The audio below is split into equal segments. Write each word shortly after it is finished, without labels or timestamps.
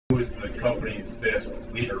Who was the company's best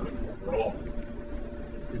leader overall?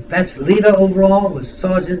 The best leader overall was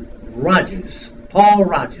Sergeant Rogers, Paul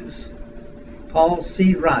Rogers, Paul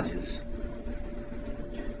C. Rogers,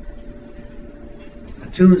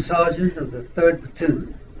 platoon sergeant of the 3rd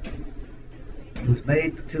Platoon. He was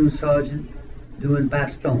made platoon sergeant doing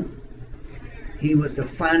Bastogne. He was the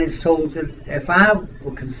finest soldier. If I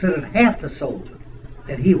were considered half the soldier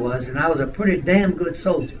that he was, and I was a pretty damn good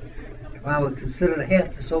soldier, if I were considered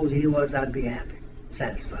half the soldier he was, I'd be happy,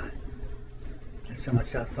 satisfied. That's how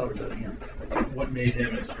much I thought about him. What made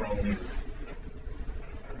him a strong leader?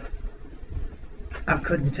 I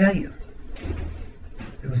couldn't tell you.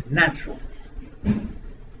 It was natural.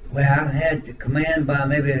 Where I had to command by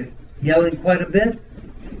maybe yelling quite a bit,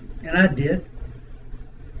 and I did.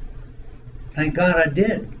 Thank God I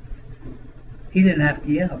did. He didn't have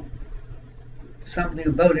to yell. Something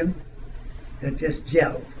about him that just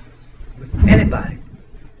gelled with anybody.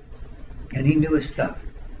 And he knew his stuff.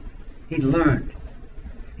 He learned.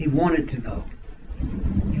 He wanted to know.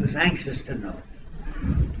 He was anxious to know.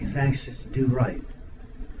 He was anxious to do right.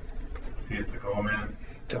 Was he a Tacoma man?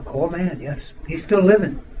 Tacoma man, yes. He's still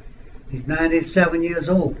living. He's 97 years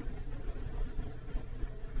old.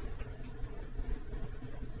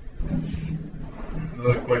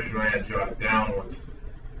 Another question I had jotted down was,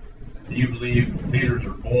 do you believe leaders are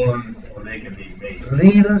born or they can be made?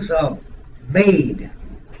 Leaders are made.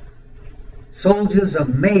 Soldiers are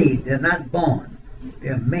made. They're not born.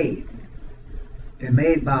 They're made. They're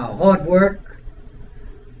made by hard work,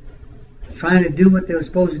 trying to do what they were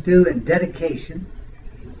supposed to do, and dedication,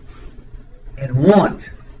 and want.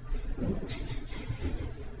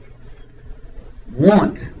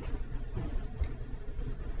 Want.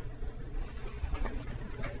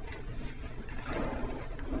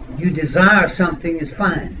 You desire something is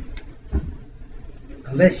fine,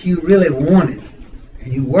 unless you really want it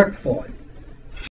and you work for it.